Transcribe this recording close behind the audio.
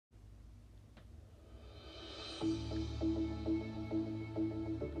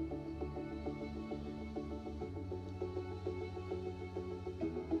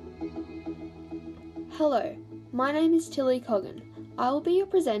Hello, my name is Tilly Coggan. I will be your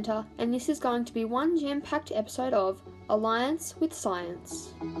presenter, and this is going to be one jam-packed episode of Alliance with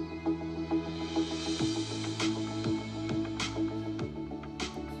Science.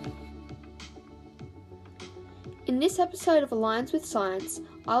 In this episode of Alliance with Science,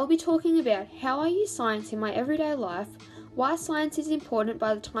 I will be talking about how I use science in my everyday life, why science is important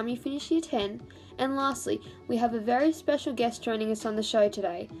by the time you finish Year 10, and lastly, we have a very special guest joining us on the show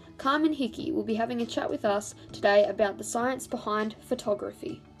today. Carmen Hickey will be having a chat with us today about the science behind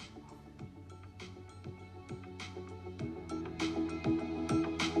photography.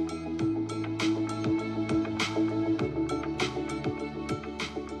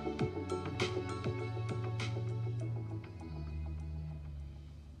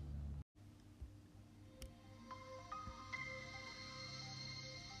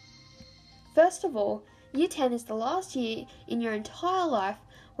 First of all, Year 10 is the last year in your entire life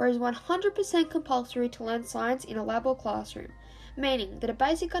where it is 100% compulsory to learn science in a lab or classroom, meaning that a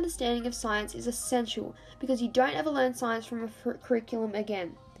basic understanding of science is essential because you don't ever learn science from a curriculum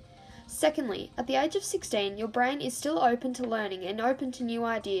again. Secondly, at the age of 16, your brain is still open to learning and open to new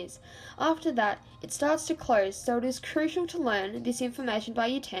ideas. After that, it starts to close, so it is crucial to learn this information by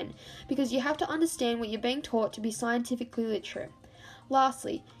Year 10 because you have to understand what you're being taught to be scientifically literate.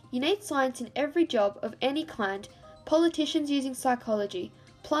 Lastly, you need science in every job of any kind, politicians using psychology,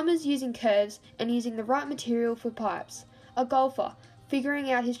 plumbers using curves and using the right material for pipes, a golfer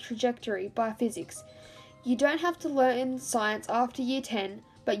figuring out his trajectory by physics. You don't have to learn science after Year 10,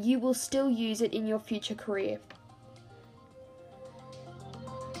 but you will still use it in your future career.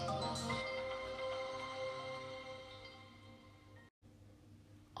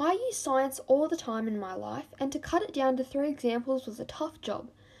 I use science all the time in my life, and to cut it down to 3 examples was a tough job.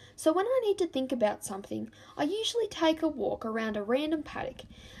 So when I need to think about something, I usually take a walk around a random paddock.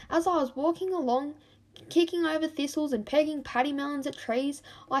 As I was walking along, kicking over thistles and pegging paddy melons at trees,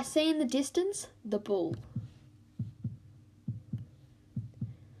 I see in the distance the bull.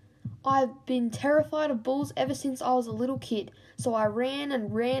 I've been terrified of bulls ever since I was a little kid, so I ran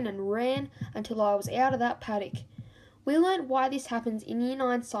and ran and ran until I was out of that paddock. We learnt why this happens in Year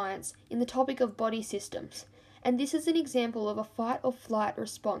 9 science in the topic of body systems. And this is an example of a fight or flight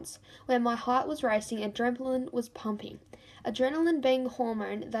response, where my heart was racing, adrenaline was pumping. Adrenaline being a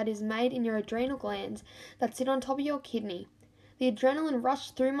hormone that is made in your adrenal glands that sit on top of your kidney. The adrenaline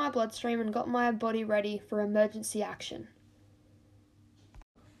rushed through my bloodstream and got my body ready for emergency action.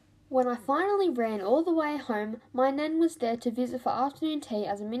 When I finally ran all the way home, my nan was there to visit for afternoon tea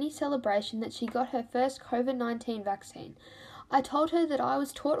as a mini celebration that she got her first COVID-19 vaccine. I told her that I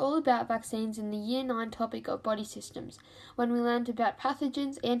was taught all about vaccines in the Year 9 topic of body systems, when we learned about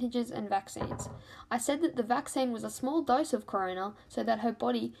pathogens, antigens and vaccines. I said that the vaccine was a small dose of corona so that her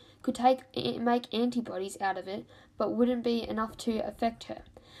body could make antibodies out of it, but wouldn't be enough to affect her.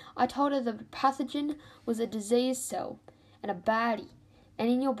 I told her the pathogen was a disease cell and a baddie. And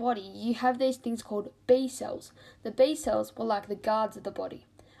in your body, you have these things called B cells. The B cells were like the guards of the body.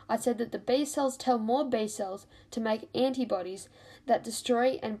 I said that the B cells tell more B cells to make antibodies that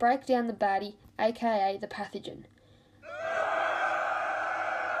destroy and break down the baddie, aka the pathogen.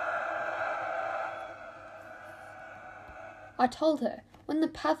 I told her, when the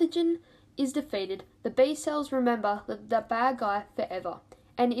pathogen is defeated, the B cells remember the bad guy forever.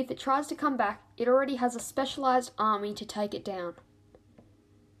 And if it tries to come back, it already has a specialised army to take it down.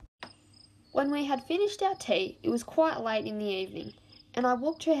 When we had finished our tea, it was quite late in the evening, and I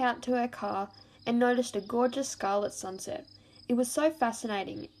walked her out to her car and noticed a gorgeous scarlet sunset. It was so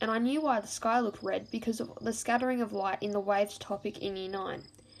fascinating, and I knew why the sky looked red because of the scattering of light in the waves topic in Year 9.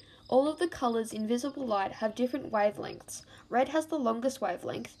 All of the colours in visible light have different wavelengths. Red has the longest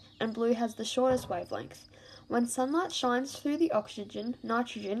wavelength, and blue has the shortest wavelength. When sunlight shines through the oxygen,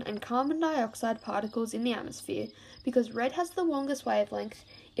 nitrogen and carbon dioxide particles in the atmosphere, because red has the longest wavelength,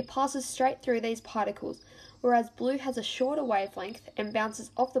 it passes straight through these particles, whereas blue has a shorter wavelength and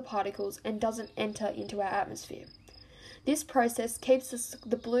bounces off the particles and doesn't enter into our atmosphere. This process keeps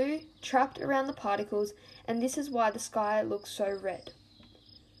the blue trapped around the particles, and this is why the sky looks so red.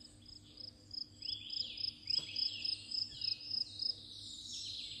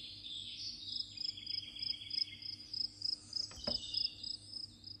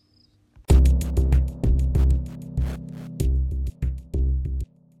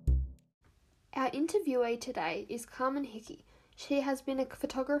 Our interviewee today is Carmen Hickey. She has been a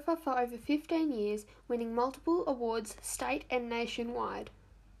photographer for over 15 years, winning multiple awards state and nationwide.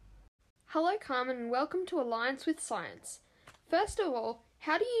 Hello Carmen and welcome to Alliance with Science. First of all,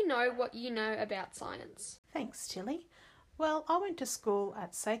 how do you know what you know about science? Thanks, Tilly. Well, I went to school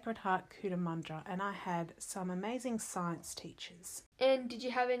at Sacred Heart Cootamundra and I had some amazing science teachers. And did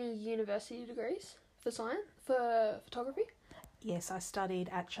you have any university degrees for photography? Yes, I studied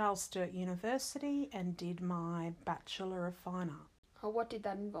at Charles Sturt University and did my Bachelor of Fine Art. What did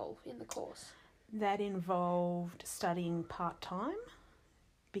that involve in the course? That involved studying part-time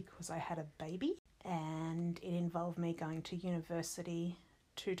because I had a baby, and it involved me going to university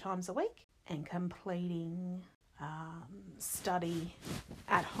 2 times a week and completing study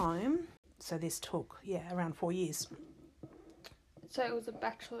at home. So this took, around 4 years. So it was a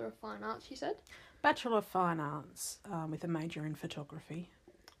Bachelor of Fine Arts, you said? Bachelor of Fine Arts with a major in photography.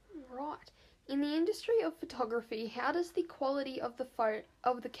 Right. In the industry of photography, how does the quality of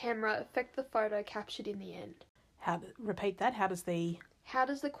the camera affect the photo captured in the end? Repeat that. How does the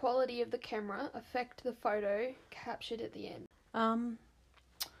quality of the camera affect the photo captured at the end?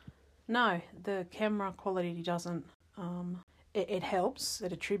 No, the camera quality doesn't. It helps,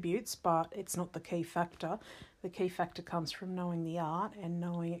 it attributes, but it's not the key factor. The key factor comes from knowing the art and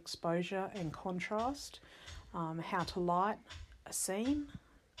knowing exposure and contrast, how to light a scene,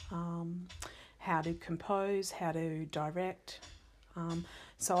 how to compose, how to direct.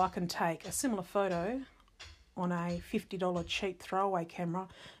 So I can take a similar photo on a $50 cheap throwaway camera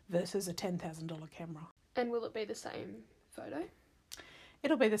versus a $10,000 camera. And will it be the same photo?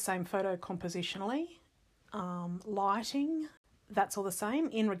 It'll be the same photo compositionally. Lighting, that's all the same.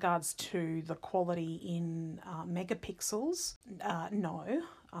 In regards to the quality in megapixels, no.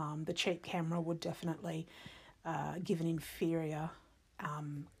 The cheap camera would definitely give an inferior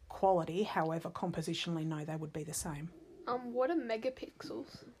quality. However, compositionally, no, they would be the same. What are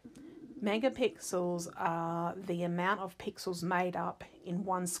megapixels? Megapixels are the amount of pixels made up in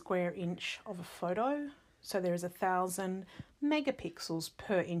 1 square inch of a photo. So there is 1,000 megapixels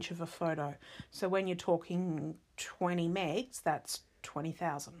per inch of a photo. So when you're talking 20 megs, that's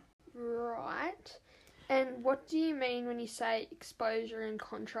 20,000. Right. And what do you mean when you say exposure and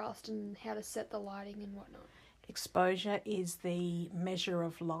contrast and how to set the lighting and whatnot? Exposure is the measure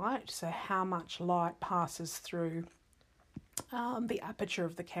of light, so how much light passes through the aperture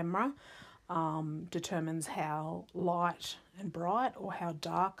of the camera determines how light and bright or how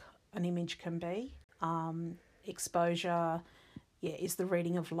dark an image can be. Exposure, is the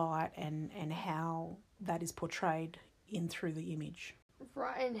reading of light and how that is portrayed in through the image.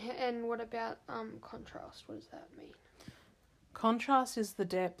 Right, and what about contrast? What does that mean? Contrast is the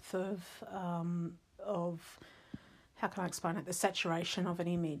depth of how can I explain it? The saturation of an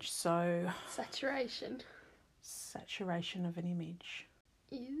image. So Saturation of an image.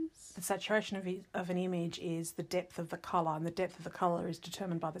 The saturation of an image is the depth of the colour, and the depth of the colour is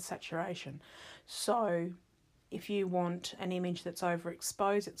determined by the saturation. So if you want an image that's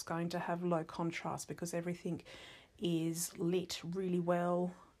overexposed, it's going to have low contrast because everything is lit really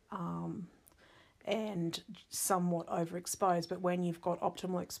well and somewhat overexposed. But when you've got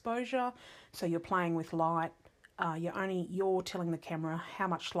optimal exposure, so you're playing with light, you're telling the camera how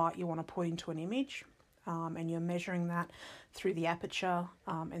much light you want to put into an image. And you're measuring that through the aperture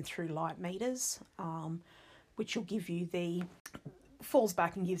and through light meters, which will give you falls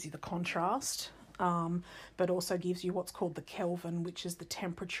back and gives you the contrast, but also gives you what's called the Kelvin, which is the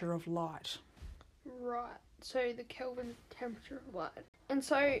temperature of light. Right, so the Kelvin temperature of light. And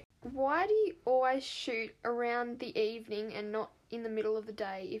so why do you always shoot around the evening and not in the middle of the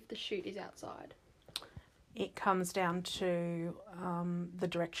day if the shoot is outside? It comes down to the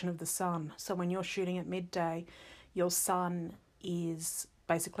direction of the sun. So when you're shooting at midday, your sun is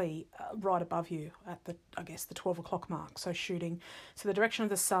basically right above you at the 12 o'clock mark. So the direction of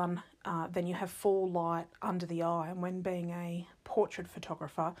the sun, then you have full light under the eye. And when being a portrait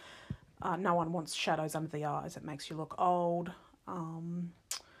photographer, no one wants shadows under the eyes. It makes you look old.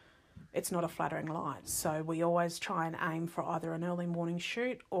 It's not a flattering light. So we always try and aim for either an early morning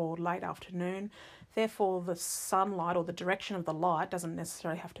shoot or late afternoon. Therefore, the sunlight or the direction of the light doesn't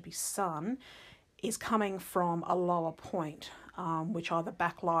necessarily have to be sun, is coming from a lower point, which either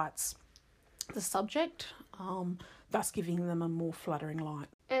backlights the subject, thus giving them a more flattering light.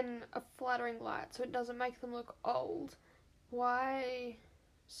 And a flattering light, so it doesn't make them look old. Why?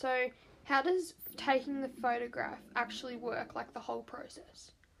 So how does taking the photograph actually work, like the whole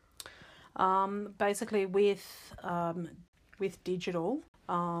process? Basically with digital,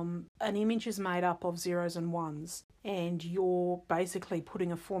 an image is made up of zeros and ones, and you're basically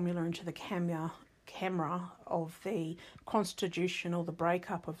putting a formula into the camera of the constitution or the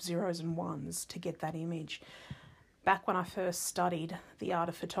breakup of zeros and ones to get that image. Back when I first studied the art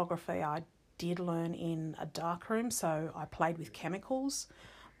of photography, I did learn in a darkroom, so I played with chemicals.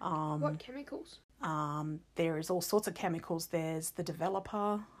 What chemicals? There is all sorts of chemicals. There's the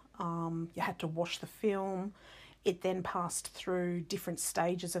developer. You had to wash the film. It then passed through different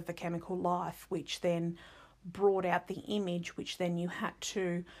stages of the chemical life, which then brought out the image, which then you had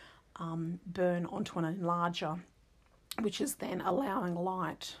to burn onto an enlarger, which is then allowing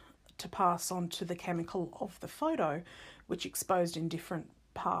light to pass on to the chemical of the photo, which exposed in different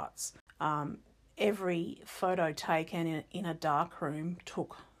parts. Every photo taken in a darkroom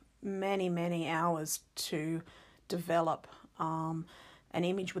took many, many hours to develop. An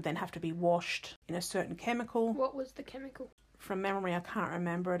image would then have to be washed in a certain chemical. What was the chemical? From memory, I can't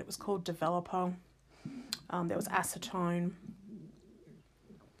remember it. It was called developer. There was acetone.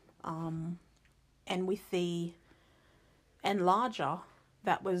 And with the enlarger,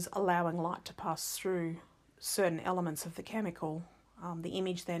 that was allowing light to pass through certain elements of the chemical. The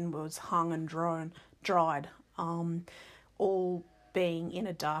image then was hung and dried, all being in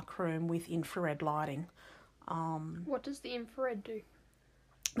a dark room with infrared lighting. What does the infrared do?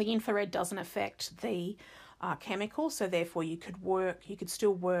 The infrared doesn't affect the chemical, so therefore you could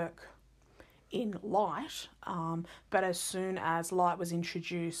still work in light, but as soon as light was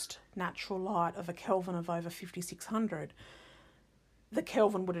introduced, natural light of a Kelvin of over 5600, the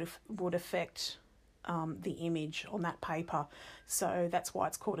Kelvin would affect the image on that paper. So that's why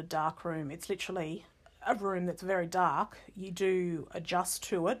it's called a dark room. It's literally a room that's very dark. You do adjust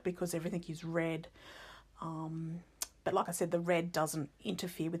to it because everything is red. But like I said, the red doesn't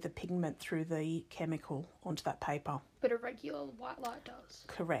interfere with the pigment through the chemical onto that paper. But a regular white light does.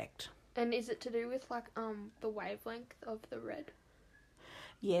 Correct. And is it to do with the wavelength of the red?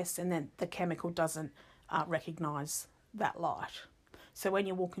 Yes, and then the chemical doesn't recognise that light. So when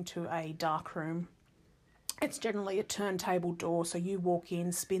you walk into a dark room, it's generally a turntable door, so you walk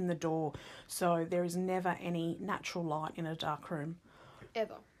in, spin the door, so there is never any natural light in a dark room.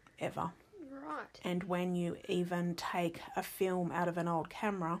 Ever. Right. And when you even take a film out of an old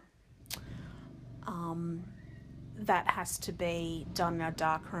camera, that has to be done in a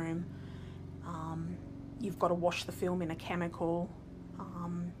dark room. You've got to wash the film in a chemical,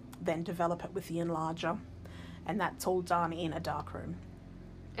 then develop it with the enlarger, and that's all done in a dark room.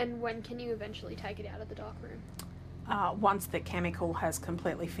 And when can you eventually take it out of the dark room? Once the chemical has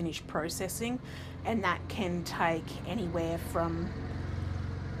completely finished processing, and that can take anywhere from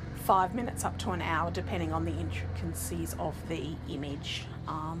 5 minutes up to an hour, depending on the intricacies of the image.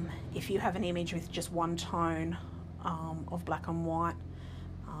 If you have an image with just one tone of black and white,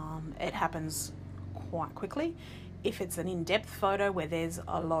 it happens quite quickly. If it's an in-depth photo where there's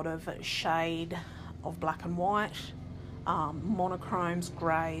a lot of shade of black and white, monochromes,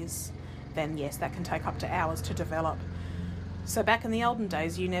 greys, then yes, that can take up to hours to develop. So back in the olden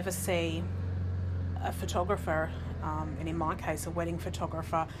days, you never see a photographer, and in my case, a wedding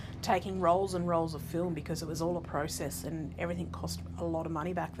photographer, taking rolls and rolls of film because it was all a process and everything cost a lot of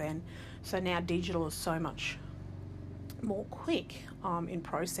money back then. So now digital is so much more quick in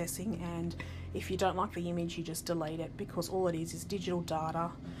processing, and if you don't like the image, you just delete it, because all it is digital data,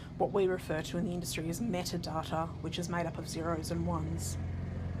 what we refer to in the industry as metadata, which is made up of zeros and ones.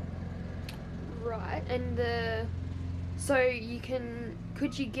 Right, and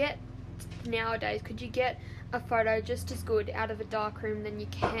could you get a photo just as good out of a dark room than you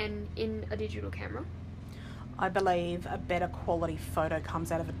can in a digital camera? I believe a better quality photo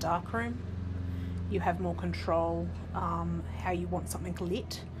comes out of a dark room. You have more control how you want something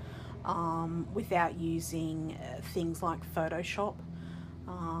lit, without using things like Photoshop.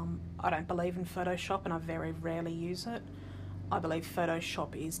 I don't believe in Photoshop, and I very rarely use it. I believe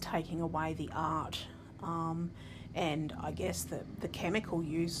Photoshop is taking away the art, and I guess the chemical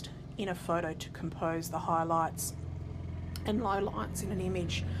used in a photo to compose the highlights and lowlights in an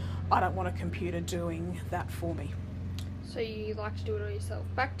image. I don't want a computer doing that for me. So you like to do it all yourself.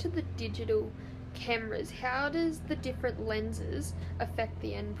 Back to the digital cameras, how does the different lenses affect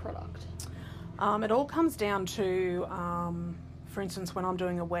the end product? It all comes down to, for instance, when I'm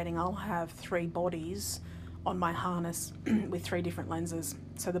doing a wedding, I'll have 3 bodies on my harness with 3 different lenses.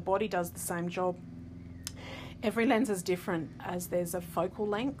 So the body does the same job. Every lens is different, as there's a focal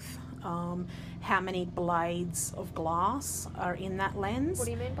length, how many blades of glass are in that lens. What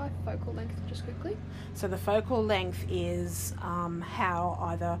do you mean by focal length, just quickly? So the focal length is how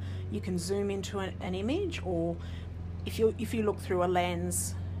either you can zoom into an image, or if you look through a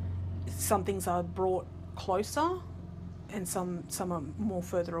lens, some things are brought closer and some are more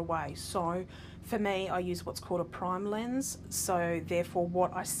further away. So for me, I use what's called a prime lens. So therefore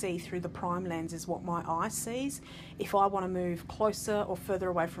what I see through the prime lens is what my eye sees. If I want to move closer or further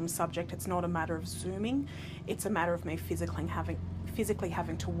away from subject, it's not a matter of zooming. It's a matter of me physically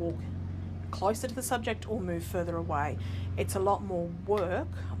having to walk closer to the subject or move further away. It's a lot more work,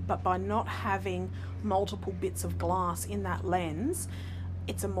 but by not having multiple bits of glass in that lens,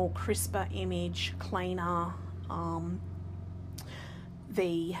 it's a more crisper image, cleaner.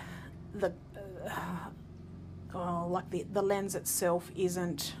 The lens itself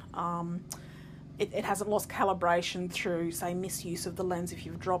isn't. It hasn't lost calibration through, say, misuse of the lens if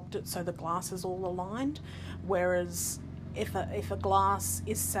you've dropped it, so the glass is all aligned. Whereas if a glass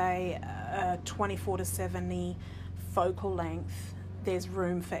is, say, a 24 to 70 focal length, there's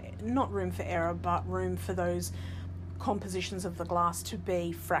not room for error, but room for those compositions of the glass to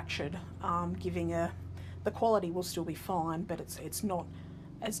be fractured, giving the quality will still be fine, but it's not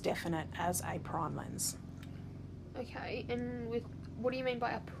as definite as a prime lens. Okay, and what do you mean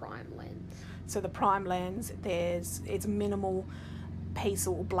by a prime lens? So the prime lens, it's minimal piece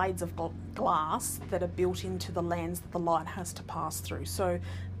or blades of glass that are built into the lens that the light has to pass through. So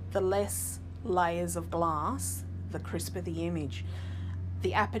the less layers of glass, the crisper the image.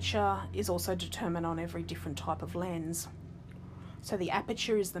 The aperture is also determined on every different type of lens. So the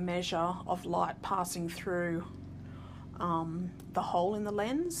aperture is the measure of light passing through the hole in the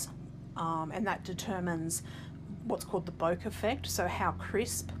lens, and that determines what's called the bokeh effect, so how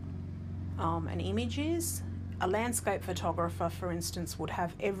crisp an image is. A landscape photographer, for instance, would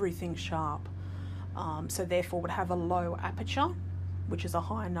have everything sharp, so therefore would have a low aperture, which is a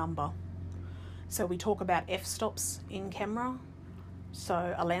high number. So we talk about f-stops in camera.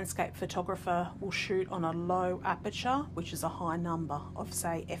 So a landscape photographer will shoot on a low aperture, which is a high number of,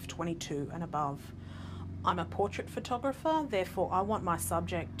 say, f22 and above. I'm a portrait photographer, therefore I want my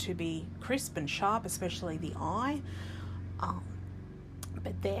subject to be crisp and sharp, especially the eye.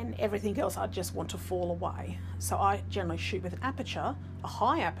 But then everything else I just want to fall away. So I generally shoot with an aperture, a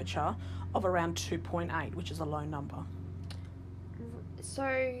high aperture of around 2.8, which is a low number.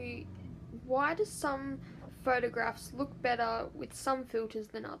 So why do some photographs look better with some filters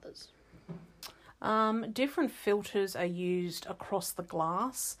than others? Different filters are used across the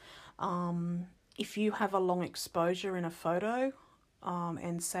glass. If you have a long exposure in a photo,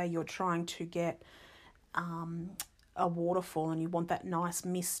 and say you're trying to get a waterfall and you want that nice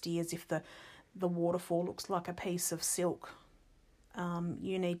misty, as if the waterfall looks like a piece of silk,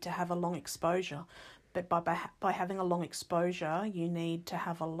 you need to have a long exposure. But by having a long exposure, you need to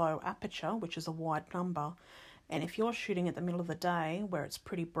have a low aperture, which is a wide number. And if you're shooting at the middle of the day where it's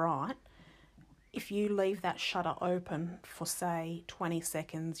pretty bright, if you leave that shutter open for, say, 20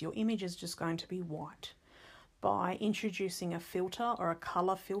 seconds, your image is just going to be white. By introducing a filter or a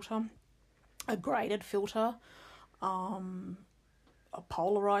colour filter, a graded filter, a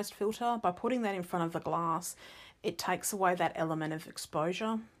polarised filter, by putting that in front of the glass, it takes away that element of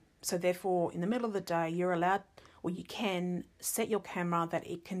exposure. So therefore, in the middle of the day, you're allowed, or you can set your camera that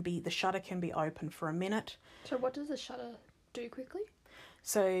the shutter can be open for a minute. So what does the shutter do quickly?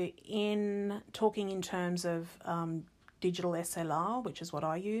 So in talking in terms of digital SLR, which is what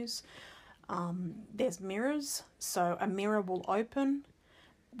I use, there's mirrors. So a mirror will open,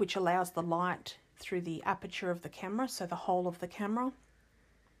 which allows the light through the aperture of the camera, so the whole of the camera.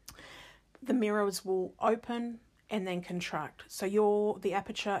 The mirrors will open and then contract. So the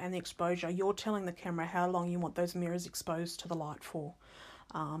aperture and the exposure, you're telling the camera how long you want those mirrors exposed to the light for.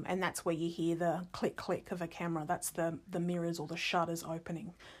 And that's where you hear the click click of a camera. That's the mirrors or the shutters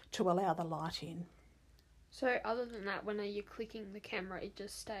opening to allow the light in. So other than that, when you're clicking the camera, it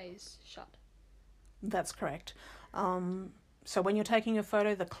just stays shut? That's correct. So when you're taking a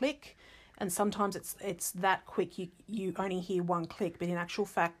photo, the click, and sometimes it's that quick you only hear one click, but in actual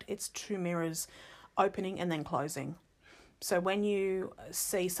fact it's two mirrors opening and then closing. So when you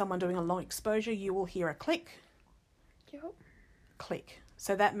see someone doing a long exposure, you will hear a click, click.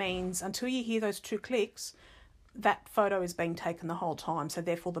 So that means until you hear those two clicks, that photo is being taken the whole time. So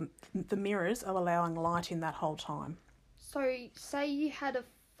therefore the mirrors are allowing light in that whole time. So say you had a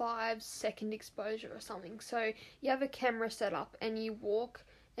 5-second exposure or something. So you have a camera set up and you walk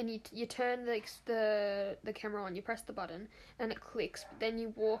and you turn the camera on, you press the button and it clicks, but then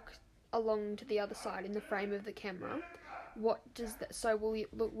you walk along to the other side in the frame of the camera. What does that? So will you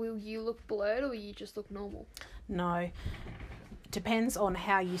look blurred or will you just look normal? No. Depends on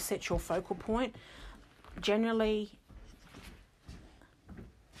how you set your focal point. Generally,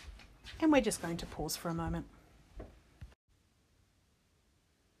 and we're just going to pause for a moment.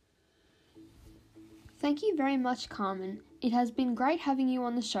 Thank you very much, Carmen. It has been great having you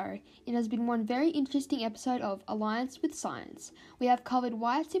on the show. It has been one very interesting episode of Alliance with Science. We have covered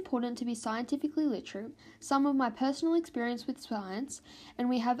why it's important to be scientifically literate, some of my personal experience with science, and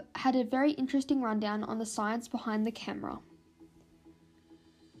we have had a very interesting rundown on the science behind the camera.